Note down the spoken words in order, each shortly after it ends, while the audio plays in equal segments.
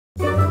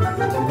Hi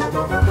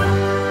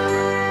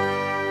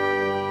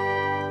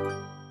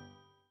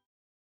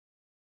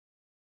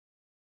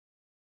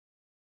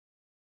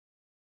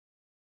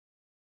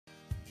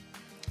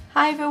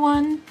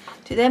everyone!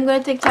 Today I'm going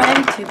to take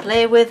time to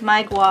play with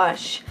my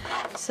gouache.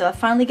 So I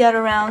finally got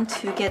around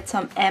to get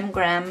some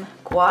M-gram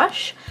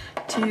gouache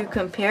to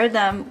compare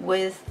them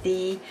with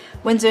the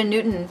Winsor &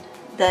 Newton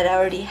that I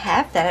already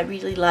have that I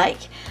really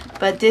like.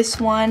 But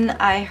this one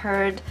I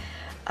heard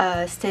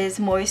stays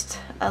moist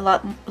a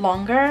lot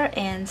longer,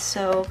 and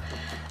so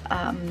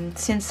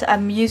since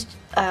I'm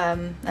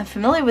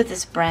familiar with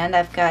this brand,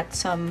 I've got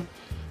some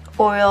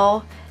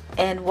oil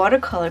and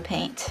watercolor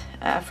paint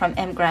from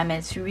M-gram.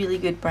 It's a really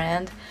good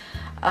brand.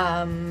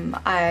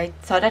 I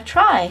thought I'd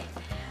try.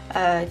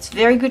 It's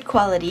very good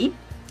quality,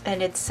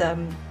 and it's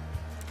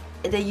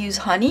they use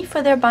honey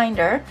for their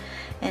binder,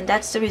 and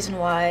that's the reason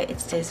why it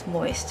stays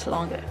moist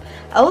longer.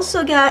 I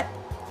also got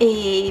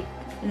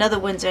another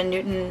Winsor &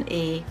 Newton,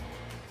 a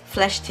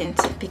flesh tint,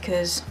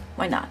 because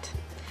why not?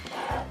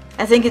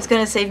 I think it's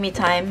gonna save me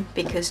time,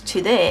 because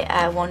today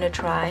I want to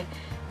try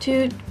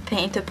to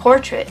paint a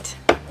portrait.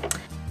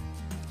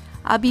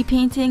 I'll be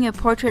painting a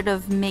portrait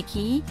of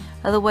Mickey,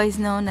 otherwise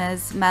known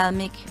as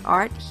Malamik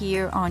Art,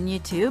 here on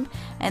YouTube,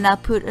 and I'll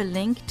put a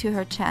link to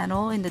her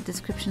channel in the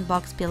description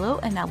box below,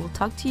 and I will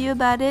talk to you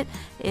about it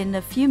in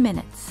a few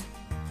minutes.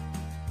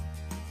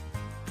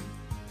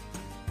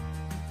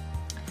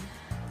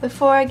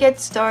 Before I get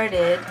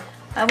started,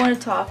 I want to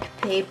talk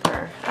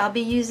paper. I'll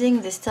be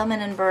using the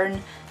Stillman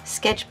Birn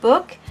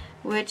sketchbook,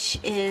 which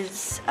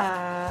is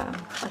a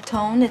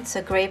tone. It's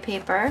a gray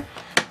paper,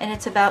 and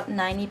it's about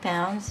 90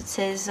 pounds. It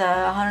says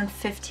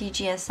 150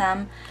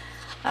 GSM.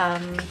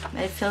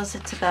 It feels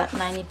it's about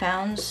 90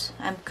 pounds.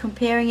 I'm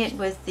comparing it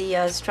with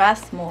the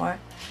Strathmore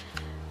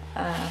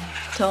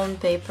tone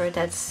paper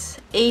that's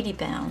 80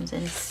 pounds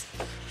and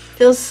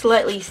feels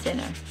slightly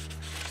thinner.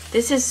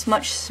 This is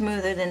much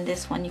smoother than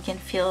this one. You can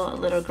feel a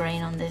little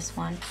grain on this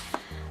one.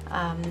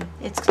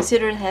 It's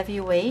considered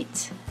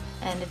heavyweight,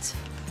 and it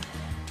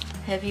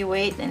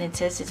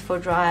says it's for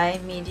dry,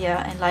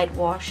 media, and light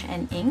wash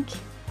and ink.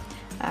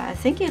 I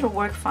think it'll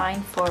work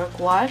fine for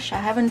gouache. I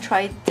haven't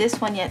tried this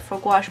one yet for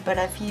gouache, but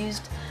I've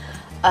used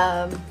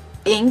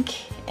ink,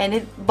 and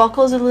it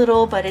buckles a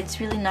little, but it's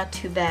really not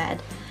too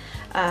bad.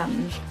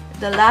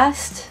 The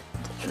last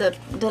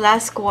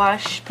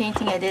gouache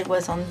painting I did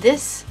was on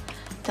this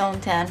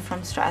tone tan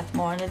from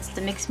Strathmore, and it's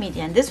the mixed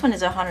media, and this one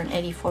is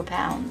 184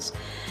 pounds.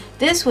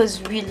 This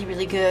was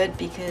really good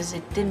because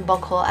it didn't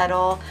buckle at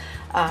all.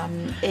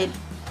 It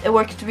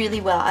worked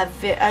really well. I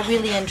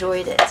really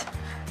enjoyed it.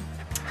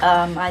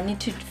 I need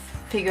to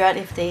figure out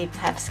if they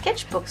have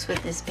sketchbooks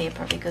with this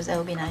paper, because that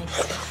would be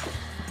nice.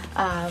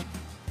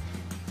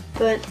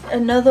 But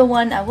another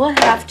one I will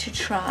have to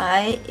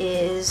try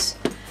is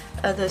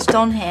the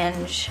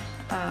Stonehenge.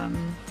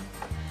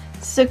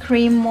 It's a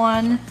cream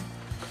one,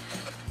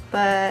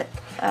 but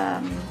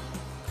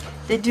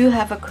they do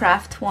have a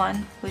craft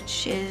one,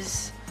 which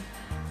is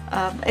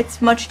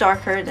it's much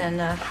darker than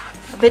a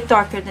bit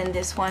darker than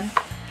this one,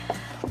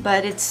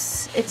 but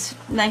it's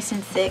nice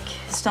and thick.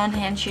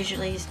 Stonehenge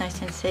usually is nice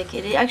and thick.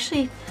 It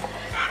actually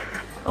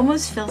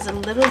almost feels a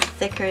little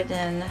thicker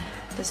than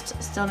the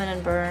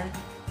Stillman Birn.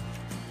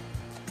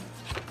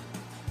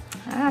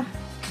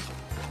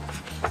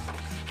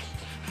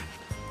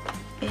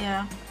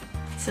 Yeah,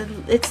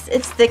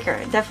 it's thicker.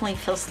 It definitely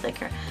feels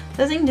thicker.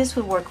 So I think this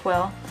would work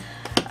well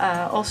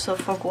also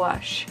for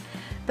gouache.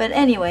 But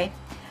anyway,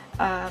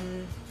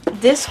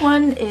 this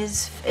one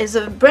is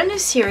a brand new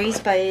series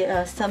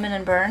by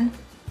Stillman Birn.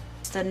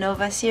 It's the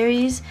Nova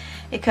series.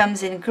 It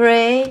comes in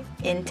gray,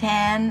 in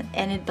tan,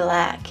 and in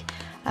black.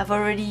 I've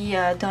already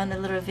done a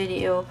little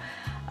video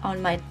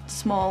on my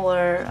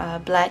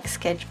smaller black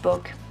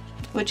sketchbook,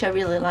 which I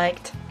really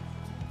liked.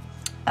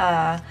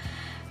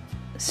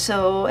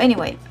 So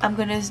anyway, I'm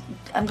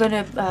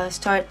gonna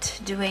start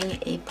doing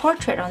a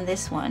portrait on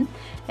this one,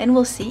 and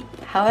we'll see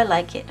how I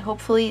like it.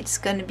 Hopefully it's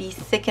gonna be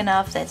thick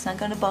enough that it's not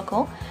gonna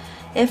buckle.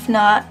 If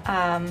not,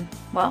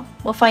 well,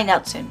 we'll find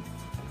out soon.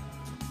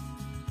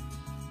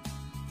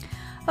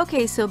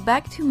 Okay, so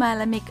back to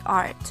Malamik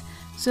Art.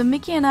 So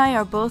Mickey and I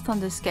are both on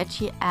the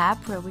Sketchy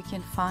app, where we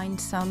can find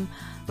some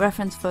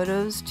reference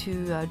photos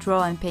to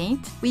draw and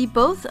paint. We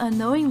both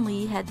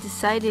unknowingly had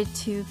decided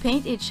to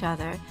paint each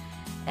other,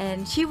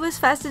 and she was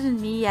faster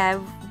than me.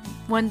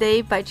 One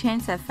day, by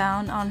chance, I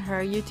found on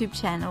her YouTube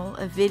channel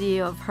a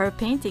video of her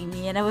painting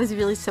me, and I was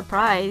really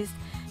surprised.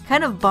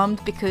 Kind of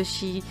bummed because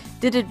she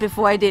did it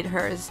before I did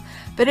hers.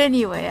 But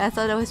anyway, I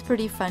thought it was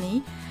pretty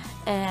funny.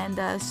 And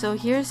so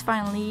here's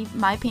finally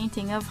my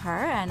painting of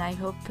her, and I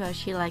hope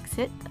she likes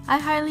it. I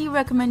highly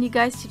recommend you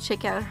guys to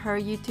check out her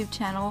YouTube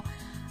channel.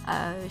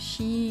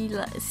 She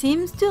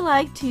seems to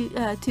like to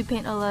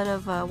paint a lot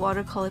of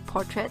watercolor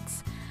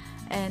portraits,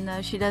 and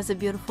she does a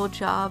beautiful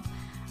job.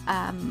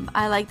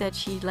 I like that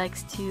she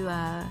likes to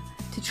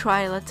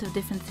try lots of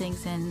different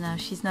things, and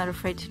she's not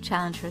afraid to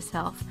challenge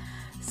herself.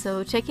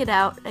 So check it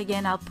out.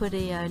 Again, I'll put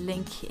a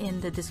link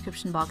in the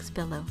description box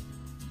below.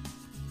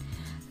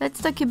 Let's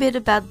talk a bit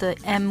about the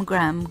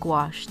M-gram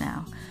gouache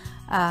now.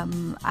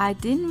 I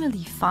didn't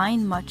really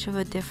find much of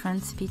a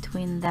difference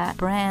between that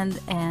brand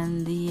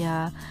and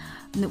the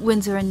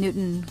Winsor &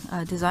 Newton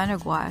designer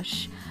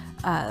gouache,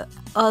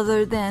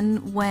 other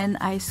than when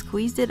I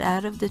squeezed it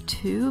out of the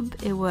tube,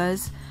 it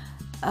was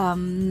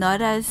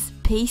not as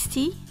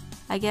pasty,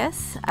 I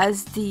guess,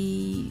 as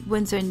the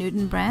Winsor &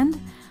 Newton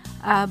brand.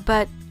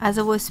 But as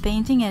I was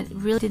painting, I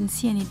really didn't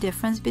see any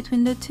difference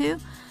between the two.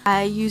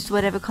 I used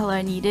whatever color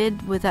I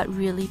needed without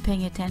really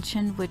paying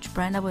attention which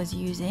brand I was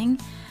using,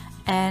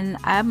 and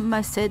I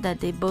must say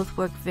that they both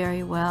work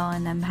very well,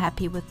 and I'm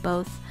happy with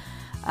both.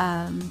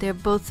 They're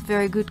both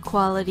very good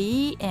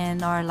quality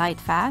and are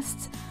light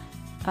fast.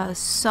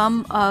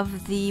 Some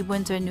of the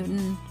Winsor &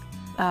 Newton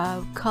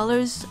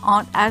colors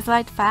aren't as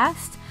light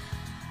fast,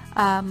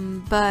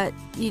 but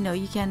you know,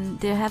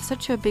 they have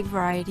such a big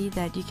variety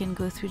that you can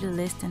go through the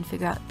list and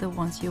figure out the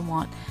ones you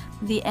want.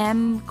 The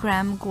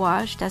M-gram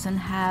gouache doesn't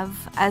have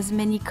as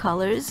many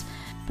colors,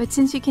 but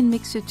since you can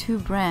mix the two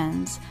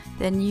brands,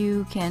 then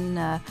you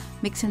can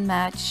mix and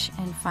match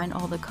and find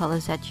all the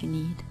colors that you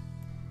need.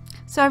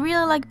 So I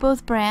really like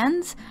both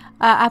brands.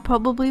 I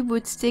probably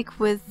would stick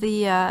with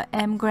the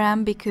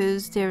M-gram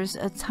because there's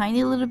a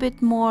tiny little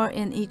bit more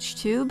in each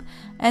tube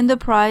and the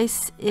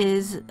price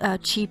is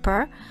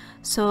cheaper,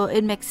 so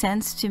it makes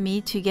sense to me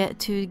to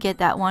get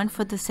that one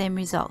for the same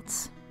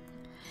results.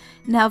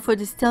 Now for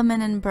the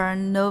Stillman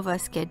Birn Nova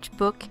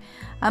sketchbook,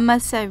 I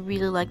must say I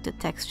really like the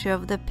texture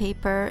of the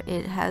paper.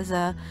 It has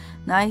a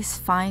nice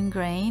fine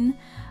grain,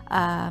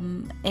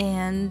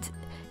 and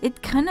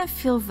it kind of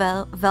feels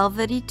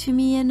velvety to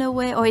me in a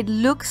way, or it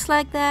looks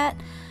like that.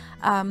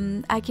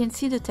 I can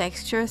see the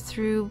texture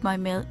through my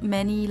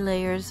many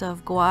layers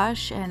of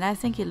gouache, and I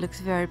think it looks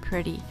very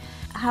pretty.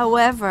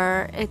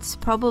 However, it's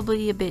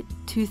probably a bit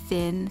too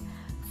thin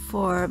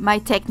for my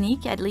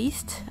technique, at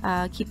least.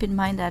 Keep in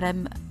mind that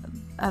I'm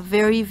a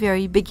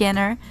very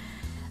beginner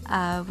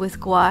with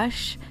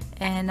gouache,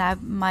 and I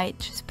might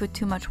just put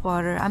too much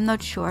water. I'm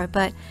not sure,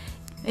 but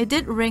it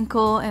did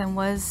wrinkle and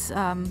was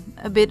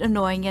a bit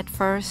annoying at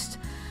first,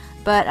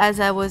 but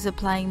as I was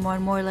applying more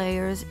and more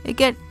layers, it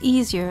got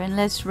easier and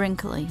less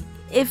wrinkly.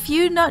 If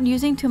you're not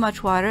using too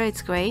much water,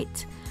 it's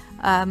great.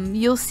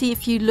 You'll see,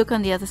 if you look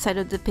on the other side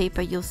of the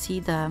paper, you'll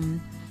see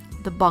the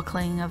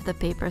buckling of the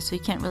paper, so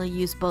you can't really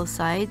use both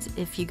sides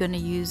if you're going to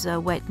use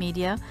wet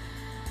media.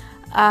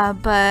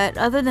 But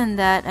other than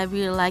that, I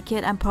really like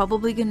it. I'm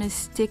probably going to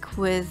stick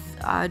with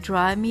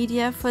dry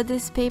media for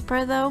this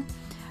paper though,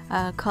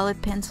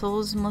 colored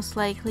pencils most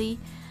likely.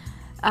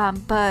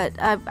 But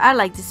I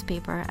like this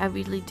paper, I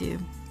really do.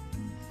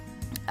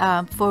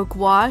 For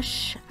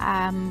gouache,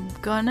 I'm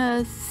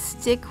gonna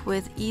stick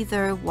with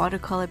either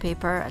watercolor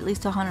paper, at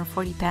least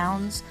 140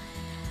 pounds,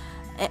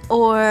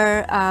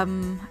 or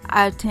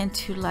I tend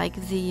to like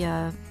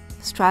the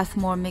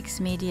Strathmore mixed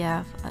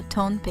media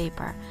tone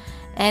paper.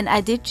 And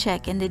I did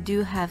check, and they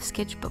do have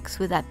sketchbooks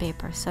with that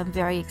paper, so I'm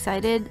very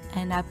excited,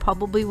 and I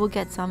probably will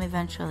get some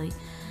eventually.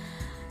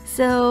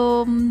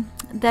 So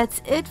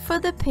that's it for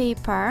the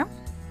paper.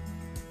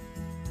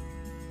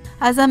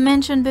 As I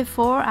mentioned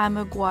before, I'm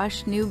a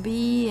gouache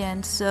newbie,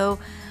 and so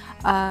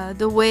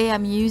the way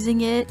I'm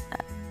using it,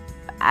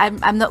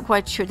 I'm not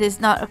quite sure. There's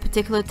not a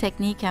particular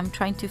technique. I'm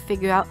trying to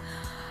figure out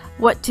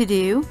what to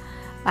do.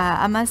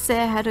 I must say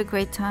I had a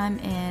great time,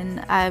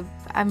 and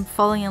I'm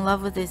falling in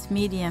love with this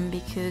medium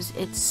because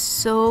it's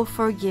so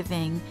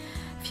forgiving.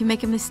 If you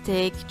make a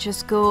mistake,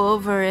 just go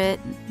over it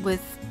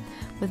with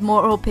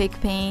more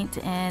opaque paint,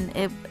 and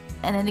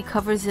then it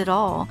covers it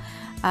all.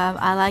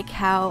 I like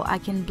how I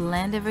can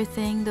blend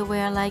everything the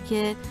way I like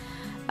it.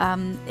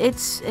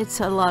 It's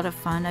a lot of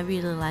fun. I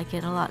really like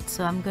it a lot,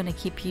 so I'm gonna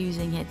keep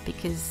using it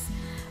because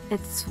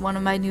it's one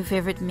of my new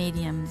favorite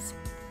mediums.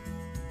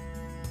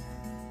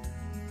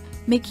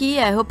 Mickey,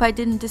 I hope I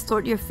didn't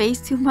distort your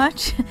face too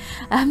much.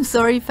 I'm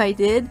sorry if I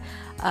did.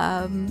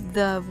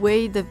 The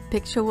way the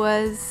picture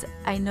was,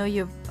 I know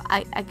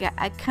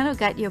I kind of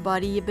got your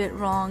body a bit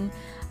wrong.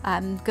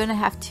 I'm gonna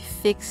have to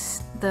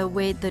fix the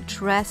way the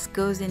dress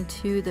goes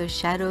into the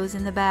shadows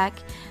in the back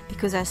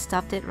because I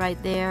stopped it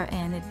right there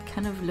and it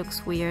kind of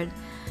looks weird.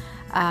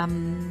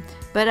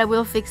 But I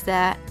will fix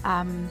that,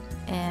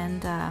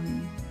 and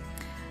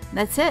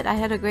that's it. I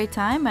had a great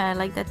time. I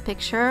like that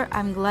picture.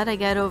 I'm glad I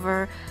got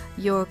over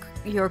your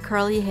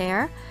curly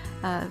hair.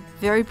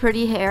 Very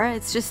pretty hair.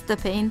 It's just the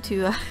pain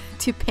to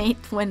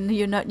paint when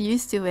you're not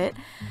used to it.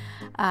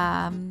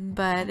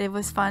 But it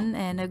was fun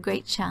and a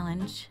great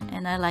challenge,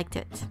 and I liked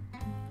it.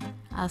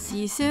 I'll see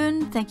you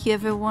soon. Thank you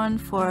everyone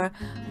for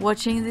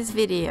watching this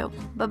video.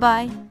 Bye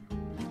bye.